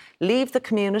sticks, leave the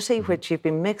community which you've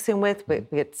been mixing with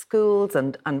schools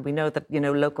and we know that, you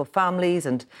know, local families,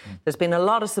 and there's been a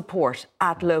lot of support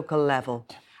at local level.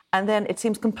 And then it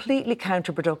seems completely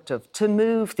counterproductive to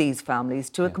move these families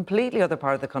to a completely other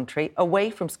part of the country, away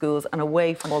from schools and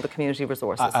away from all the community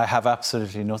resources. I have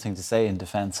absolutely nothing to say in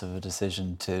defence of a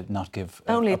decision to not give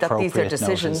only that these are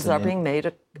decisions that are being made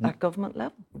at government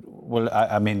level. Well,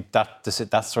 I mean, that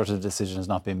sort of decision has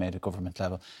not been made at government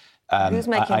level. Who's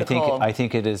making the call? I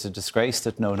think it is a disgrace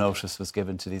that no notice was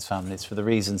given to these families for the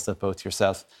reasons that both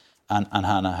yourself and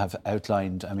Hannah have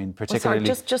outlined. I mean, particularly,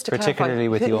 just to particularly clarify,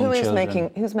 with young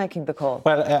children. Who's making the call?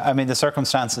 Well, I mean, the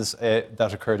circumstances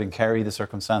that occurred in Kerry, the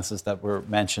circumstances that were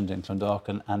mentioned in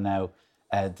Clondalkin and now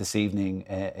this evening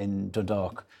in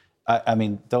Dundalk. I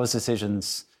mean, those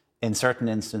decisions, in certain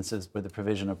instances where the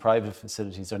provision of private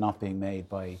facilities are not being made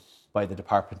by by the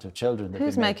Department of Children. They've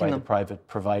Who's been made making by them? the private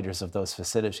providers of those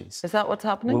facilities. Is that what's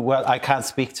happening? Well, I can't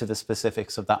speak to the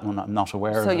specifics of that one. I'm not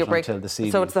aware of it until this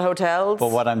evening. So it's the hotels?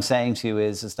 But what I'm saying to you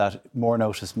is that more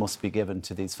notice must be given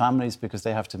to these families because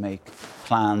they have to make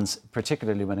plans,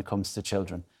 particularly when it comes to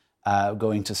children.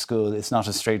 Going to school, it's not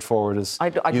as straightforward as you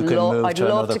can move to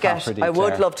another property. I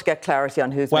would love to get clarity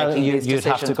on who's making these decisions. Well,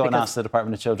 you'd have to go and ask the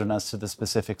Department of Children as to the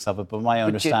specifics of it. But my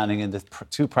understanding in the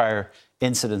two prior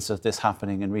incidents of this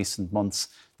happening in recent months,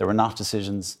 there were not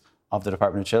decisions of the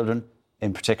Department of Children.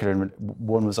 In particular,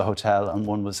 one was a hotel and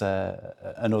one was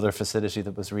another facility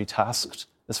that was retasked,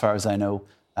 as far as I know,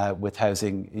 with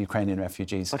housing Ukrainian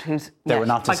refugees. But there were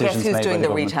not decisions made by the government. I guess who's doing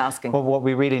the retasking? Well, what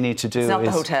we really need to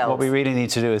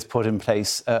do is put in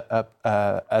place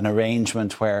an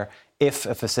arrangement where if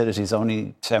a facility is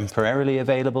only temporarily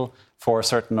available for a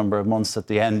certain number of months, that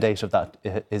the end date of that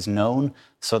is known,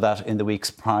 so that in the weeks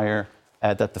prior,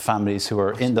 that the families who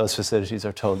are in those facilities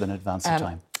are told in advance of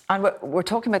time. And we're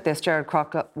talking about this, Gerard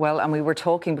Crockwell, and we were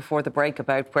talking before the break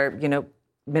about where,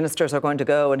 ministers are going to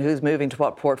go and who's moving to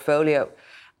what portfolio.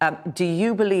 Do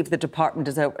you believe the department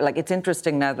is out? Like, it's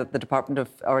interesting now that the Department of,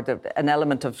 an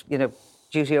element of,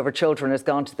 duty over children has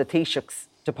gone to the Taoiseach's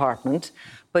department.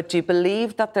 But do you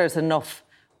believe that there's enough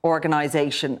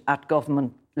organisation at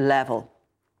government level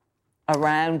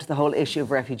around the whole issue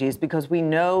of refugees? Because we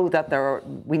know that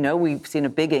we've seen a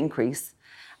big increase,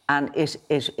 and it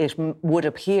would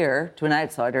appear to an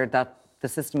outsider that the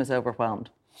system is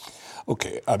overwhelmed.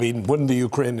 OK, I mean, when the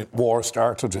Ukraine war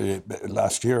started earlier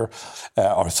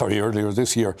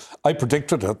this year, I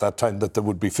predicted at that time that there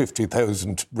would be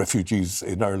 50,000 refugees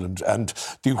in Ireland. And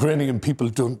the Ukrainian people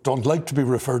don't like to be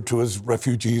referred to as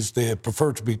refugees. They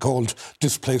prefer to be called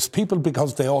displaced people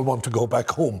because they all want to go back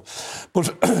home.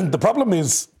 But the problem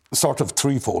is sort of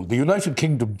threefold. The United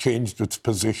Kingdom changed its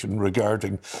position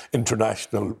regarding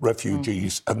international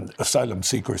refugees and asylum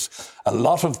seekers. A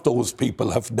lot of those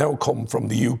people have now come from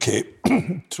the UK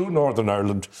through Northern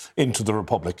Ireland into the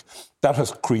Republic. That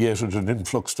has created an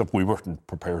influx that we weren't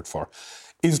prepared for.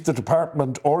 Is the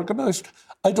department organised?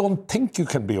 I don't think you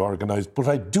can be organised, but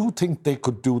I do think they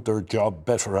could do their job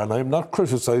better. And I'm not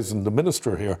criticising the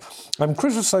minister here. I'm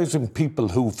criticising people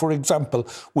who, for example,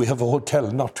 we have a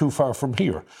hotel not too far from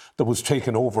here that was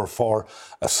taken over for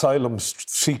asylum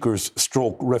seekers,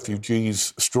 stroke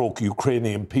refugees, stroke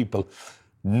Ukrainian people.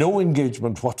 No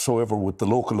engagement whatsoever with the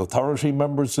local authority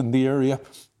members in the area,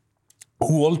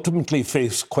 who ultimately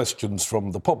face questions from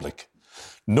the public.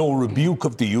 No rebuke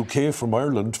of the UK from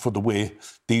Ireland for the way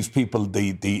these people,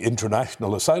 the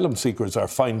international asylum seekers, are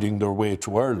finding their way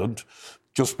to Ireland,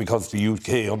 just because the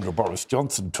UK under Boris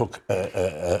Johnson took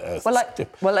a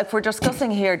step. Well, if we're discussing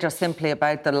here just simply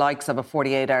about the likes of a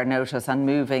 48-hour notice and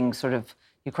moving sort of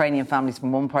Ukrainian families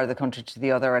from one part of the country to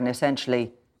the other, and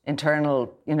essentially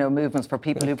internal, movements for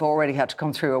people who've already had to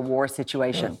come through a war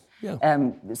situation,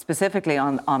 specifically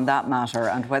on that matter,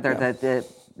 and whether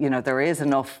there is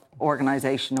enough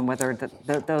organisation and whether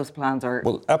those plans are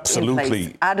in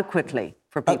place adequately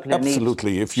for people who need shelter.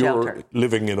 Absolutely. If you're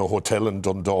living in a hotel in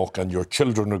Dundalk and your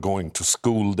children are going to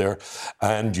school there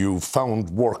and you've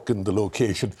found work in the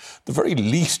location, the very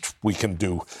least we can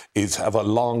do is have a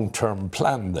long-term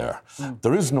plan there.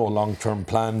 There is no long-term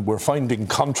plan. We're finding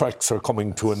contracts are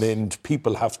coming to an end.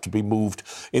 People have to be moved.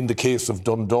 In the case of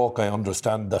Dundalk, I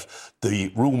understand that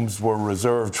the rooms were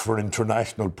reserved for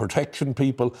international protection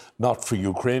people, not for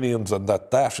Ukrainians, and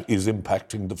that is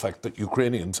impacting the fact that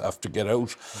Ukrainians have to get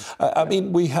out. I mean,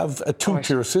 we have a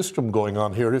two-tier system going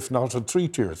on here, if not a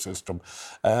three-tier system.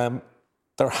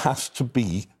 There has to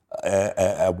be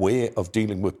a way of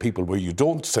dealing with people where you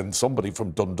don't send somebody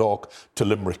from Dundalk to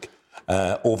Limerick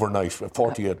overnight,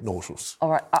 48 notice. All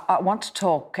right, I want to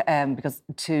talk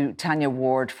to Tanya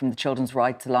Ward from the Children's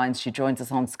Rights Alliance. She joins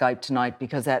us on Skype tonight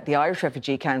because the Irish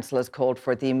Refugee Council has called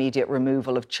for the immediate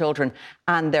removal of children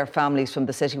and their families from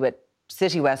the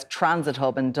City West Transit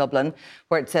Hub in Dublin,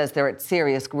 where it says they're at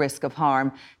serious risk of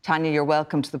harm. Tanya, you're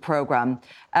welcome to the programme.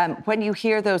 When you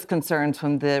hear those concerns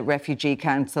from the Refugee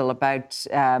Council about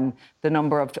the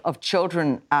number of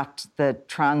children at the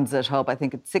Transit Hub, I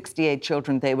think it's 68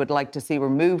 children they would like to see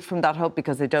removed from that hub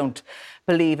because they don't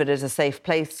believe it is a safe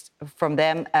place from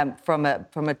them, from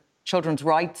a children's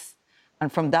rights.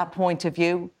 And from that point of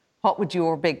view, what would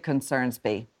your big concerns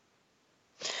be?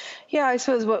 Yeah, I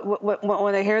suppose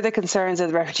when I hear the concerns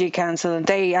of the Refugee Council, and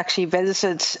they actually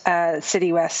visited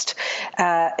City West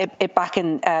back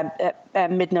in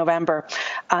mid-November,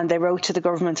 and they wrote to the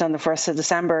government on the 1st of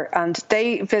December, and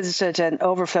they visited an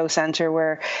overflow centre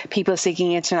where people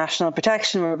seeking international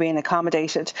protection were being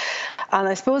accommodated. And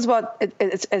I suppose what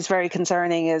is very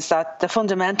concerning is that the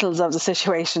fundamentals of the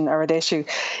situation are at issue.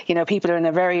 You know, people are in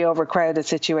a very overcrowded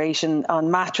situation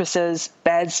on mattresses,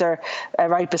 beds are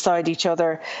right beside each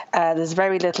other. There's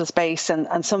very little space,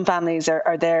 and some families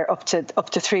are there up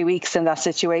to 3 weeks in that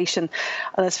situation.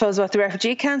 And I suppose what the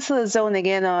Refugee Council is zoning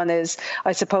in on is,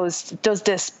 I suppose, does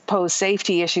this pose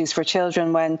safety issues for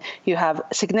children when you have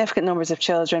significant numbers of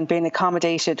children being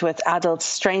accommodated with adults,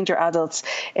 stranger adults,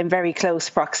 in very close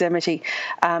proximity,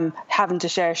 having to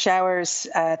share showers.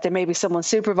 There may be someone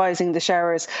supervising the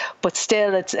showers, but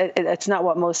still it's not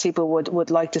what most people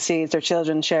would like to see, is their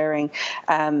children sharing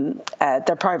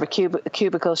their private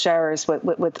cubicle showers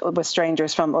with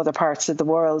strangers from other parts of the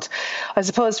world. I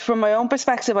suppose from my own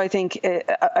perspective, I think,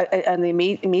 and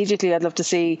immediately I'd love to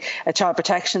see a child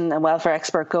protection and welfare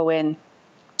expert go in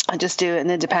and just do an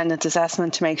independent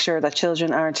assessment to make sure that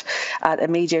children aren't at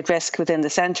immediate risk within the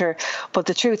centre. But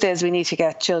the truth is we need to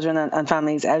get children and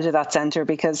families out of that centre,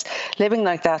 because living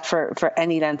like that for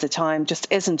any length of time just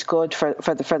isn't good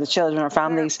for the children or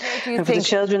families. And for the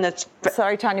children, it's...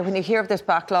 Sorry, Tanya, when you hear of this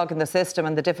backlog in the system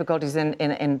and the difficulties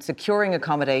in securing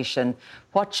accommodation,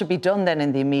 what should be done then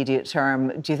in the immediate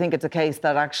term? Do you think it's a case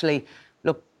that actually,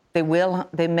 look, they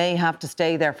may have to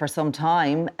stay there for some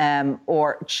time,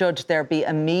 or should there be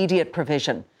immediate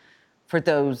provision for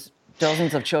those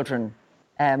dozens of children,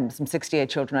 some 68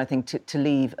 children, I think, to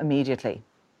leave immediately?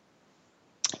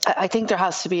 I think there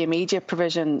has to be immediate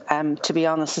provision, to be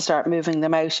honest, to start moving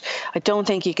them out. I don't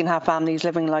think you can have families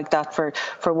living like that for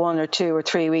 1 or 2 or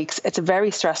 3 weeks. It's a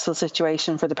very stressful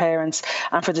situation for the parents,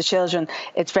 and for the children,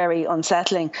 it's very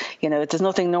unsettling. You know, there's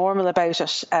nothing normal about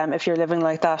it if you're living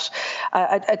like that.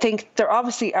 I think there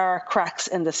obviously are cracks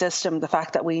in the system. The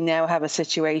fact that we now have a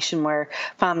situation where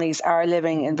families are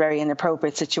living in very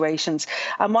inappropriate situations.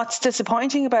 And what's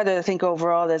disappointing about it, I think,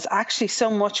 overall, is actually so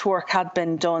much work had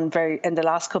been done in the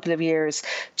last couple of years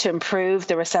to improve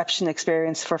the reception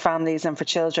experience for families and for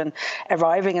children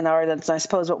arriving in Ireland. And I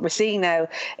suppose what we're seeing now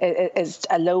is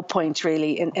a low point,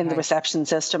 really, in the reception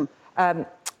system.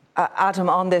 Adam,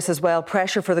 on this as well,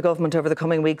 pressure for the government over the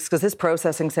coming weeks, because this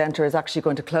processing centre is actually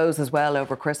going to close as well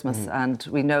over Christmas. And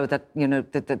we know that, you know,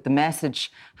 the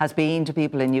message has been to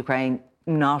people in Ukraine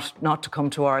not to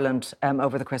come to Ireland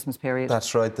over the Christmas period.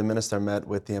 That's right. The Minister met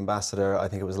with the Ambassador, I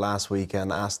think it was last week,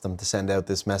 and asked them to send out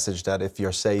this message that if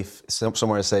you're safe,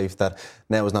 somewhere safe, that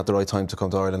now is not the right time to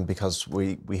come to Ireland, because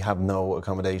we have no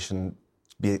accommodation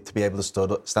to be able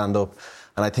to stand up.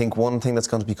 And I think one thing that's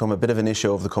going to become a bit of an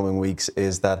issue over the coming weeks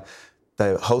is that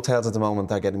the hotels at the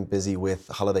moment are getting busy with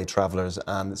holiday travellers,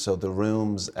 and so the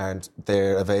rooms aren't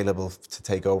there available to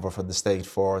take over for the state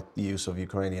for the use of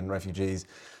Ukrainian refugees.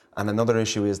 And another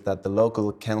issue is that the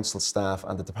local council staff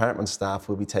and the department staff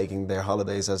will be taking their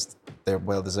holidays, as they're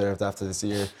well deserved after this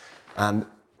year, and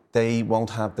they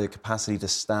won't have the capacity to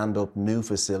stand up new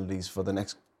facilities for the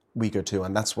next week or two,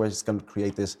 and that's where it's going to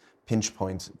create this pinch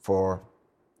point for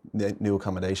new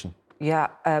accommodation. Yeah,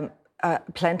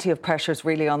 plenty of pressures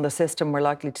really on the system we're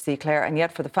likely to see, Claire, and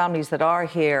yet for the families that are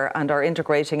here and are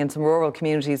integrating in some rural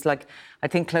communities, like I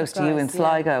think close to you in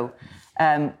Sligo,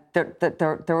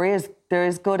 there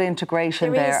is good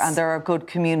integration there, and there are good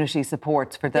community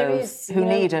supports for those who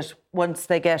need it once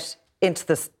they get into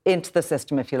the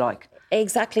system, if you like.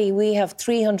 Exactly. We have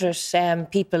 300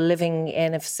 people living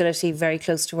in a facility very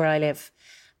close to where I live.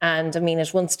 And I mean, at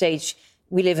one stage,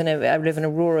 I live in a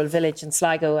rural village in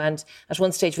Sligo, and at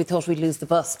one stage we thought we'd lose the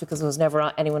bus because there was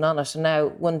never anyone on it. And now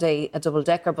one day a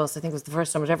double-decker bus, I think it was the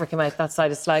first time it ever came out that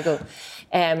side of Sligo.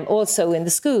 Also in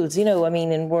the schools, you know, I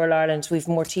mean, in rural Ireland we've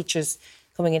more teachers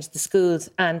coming into the schools.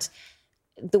 And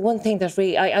the one thing that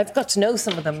really, I've got to know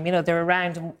some of them, you know, they're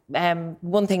around.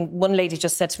 One lady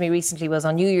just said to me recently was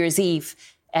on New Year's Eve,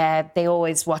 they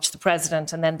always watch the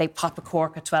president and then they pop a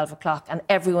cork at 12 o'clock and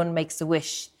everyone makes a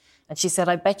wish. And she said,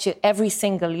 I bet you every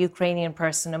single Ukrainian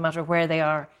person, no matter where they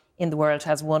are in the world,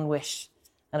 has one wish.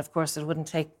 And of course, it wouldn't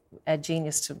take a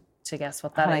genius to guess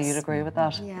what that is. You'd agree with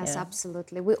that? Yes,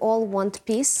 absolutely. We all want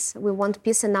peace. We want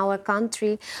peace in our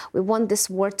country. We want this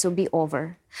war to be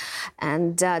over.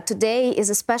 And today is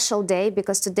a special day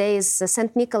because today is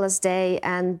St. Nicholas Day,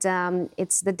 and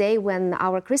it's the day when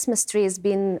our Christmas tree is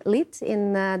being lit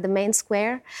in the main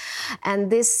square.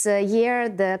 And this year,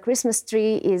 the Christmas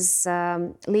tree is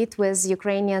lit with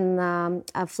Ukrainian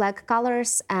flag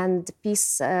colors and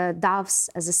peace doves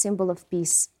as a symbol of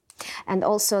peace. and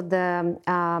also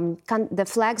the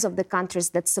flags of the countries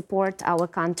that support our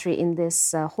country in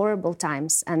these horrible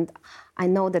times. And I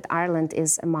know that Ireland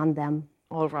is among them.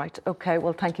 All right. OK,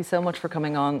 well, thank you so much for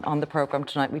coming on the programme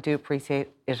tonight. We do appreciate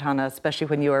it, Hannah, especially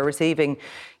when you are receiving,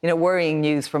 worrying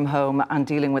news from home and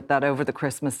dealing with that over the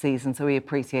Christmas season. So we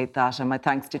appreciate that. And my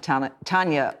thanks to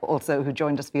Tanya also, who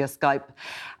joined us via Skype.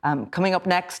 Coming up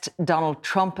next, Donald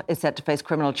Trump is set to face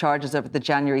criminal charges over the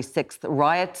January 6th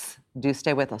riots. Do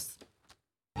stay with us.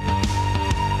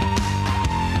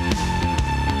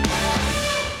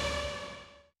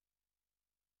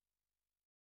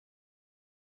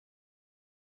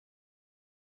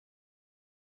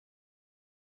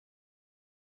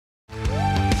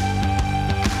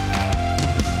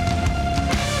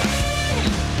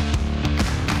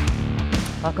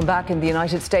 Welcome back. In the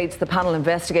United States, the panel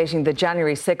investigating the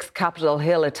January 6th Capitol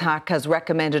Hill attack has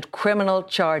recommended criminal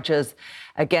charges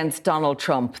against Donald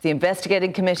Trump. The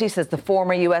investigating committee says the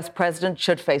former US president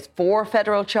should face 4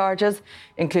 federal charges,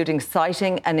 including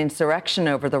citing an insurrection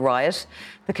over the riot.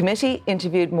 The committee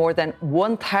interviewed more than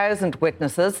 1,000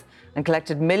 witnesses and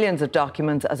collected millions of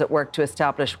documents as it worked to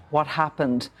establish what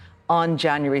happened on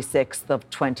January 6th of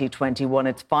 2021.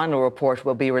 Its final report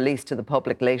will be released to the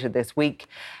public later this week.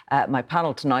 My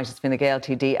panel tonight is Fine Gael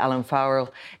TD Alan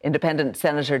Farrell, Independent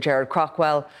Senator Gerard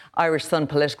Craughwell, Irish Sun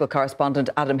political correspondent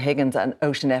Adam Higgins, and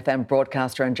Ocean FM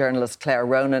broadcaster and journalist Claire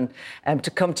Ronan.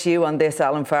 To come to you on this,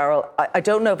 Alan Farrell, I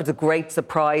don't know if it's a great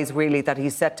surprise, really, that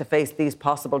he's set to face these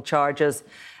possible charges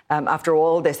after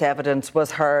all this evidence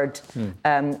was heard,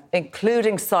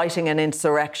 including citing an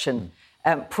insurrection.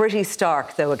 Pretty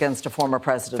stark, though, against a former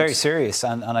president. Very serious,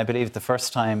 and I believe the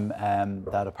first time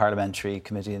that a parliamentary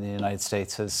committee in the United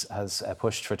States has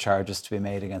pushed for charges to be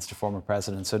made against a former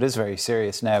president. So it is very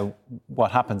serious. Now, what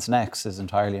happens next is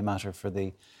entirely a matter for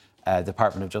the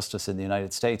Department of Justice in the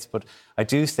United States. But I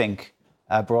do think,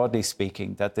 broadly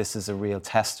speaking, that this is a real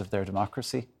test of their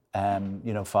democracy.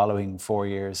 Following 4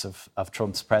 years of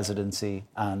Trump's presidency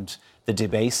and the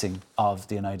debasing of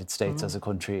the United States as a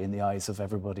country in the eyes of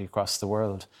everybody across the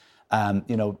world.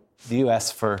 The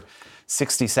US for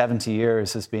 60, 70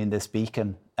 years has been this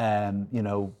beacon.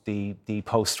 The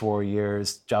post-war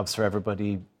years, jobs for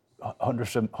everybody,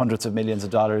 hundreds of millions of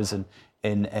dollars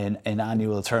in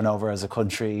annual turnover as a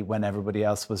country when everybody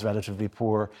else was relatively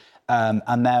poor.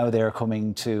 And now they're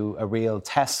coming to a real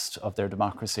test of their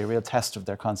democracy, a real test of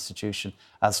their constitution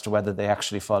as to whether they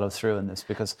actually follow through in this,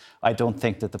 because I don't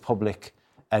think that the public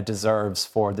deserves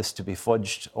for this to be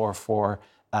fudged or for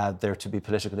there to be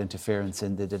political interference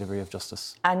in the delivery of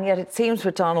justice. And yet it seems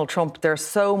with Donald Trump there's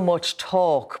so much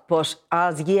talk, but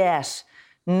as yet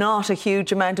not a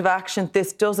huge amount of action.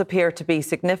 This does appear to be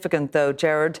significant, though,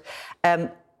 Gerard.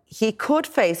 He could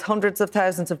face hundreds of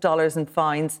thousands of dollars in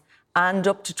fines and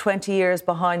up to 20 years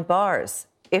behind bars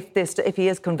if he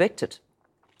is convicted.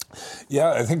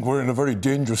 Yeah, I think we're in a very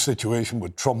dangerous situation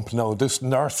with Trump now. This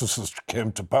narcissist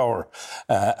came to power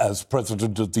as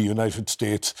President of the United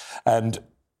States, and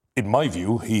in my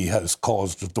view, he has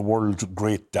caused the world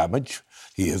great damage.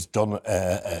 He has done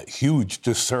a huge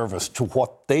disservice to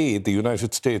what the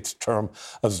United States, term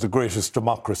as the greatest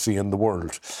democracy in the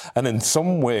world. And in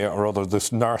some way or other,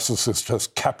 this narcissist has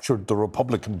captured the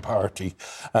Republican Party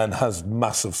and has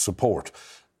massive support.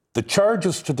 The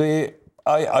charges today,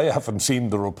 I haven't seen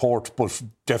the report, but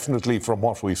definitely from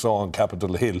what we saw on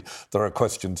Capitol Hill, there are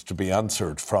questions to be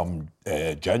answered from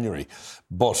January.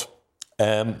 But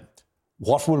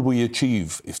what will we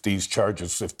achieve if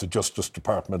the Justice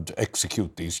Department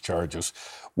execute these charges?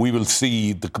 We will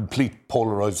see the complete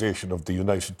polarisation of the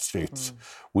United States.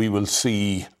 We will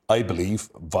see, I believe,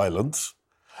 violence,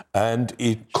 and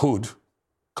it could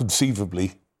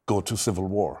conceivably go to civil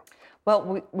war.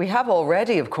 Well, we have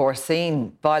already, of course,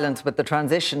 seen violence with the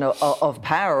transition of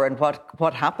power and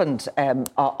what happened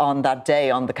on that day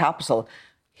on the Capitol.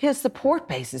 His support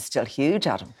base is still huge,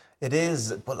 Adam. It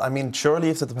is, but I mean,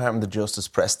 surely if the Department of Justice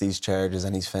pressed these charges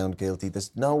and he's found guilty, there's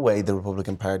no way the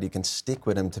Republican Party can stick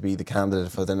with him to be the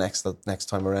candidate for the next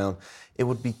time around. It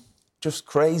would be just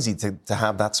crazy to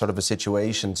have that sort of a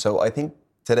situation. So I think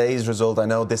today's result, I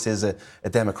know this is a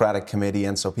Democratic committee,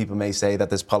 and so people may say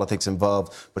that there's politics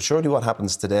involved, but surely what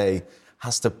happens today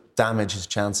has to damage his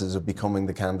chances of becoming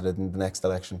the candidate in the next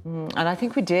election. And I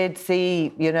think we did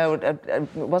see,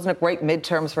 it wasn't a great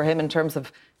midterms for him in terms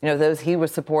of, those he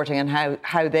was supporting and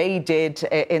how they did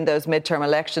in those midterm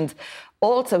elections.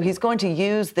 Also, he's going to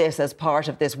use this as part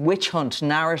of this witch hunt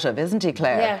narrative, isn't he,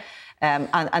 Claire? Yeah.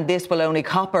 And this will only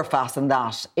copper fasten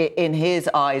that in his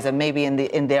eyes and maybe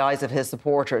in the eyes of his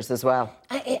supporters as well.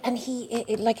 And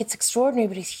it's extraordinary,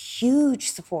 but he's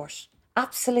huge support.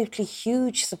 absolutely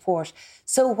huge support.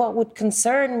 So what would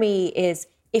concern me is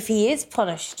if he is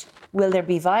punished, will there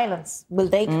be violence? Will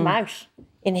they come out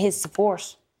in his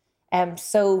support? You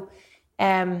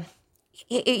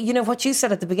know, what you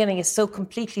said at the beginning is so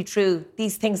completely true.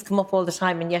 These things come up all the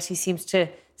time, and yet he seems to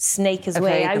snake his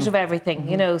way out of everything,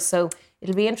 you know. So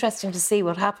it'll be interesting to see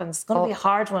what happens. It's going to be a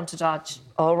hard one to dodge.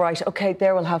 All right. OK,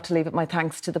 there we'll have to leave it. My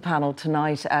thanks to the panel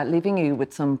tonight. Leaving you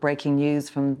with some breaking news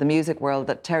from the music world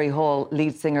that Terry Hall,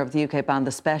 lead singer of the UK band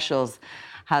The Specials,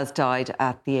 has died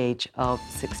at the age of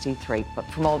 63. But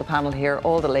from all the panel here,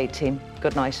 all the late team,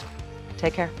 good night.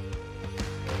 Take care.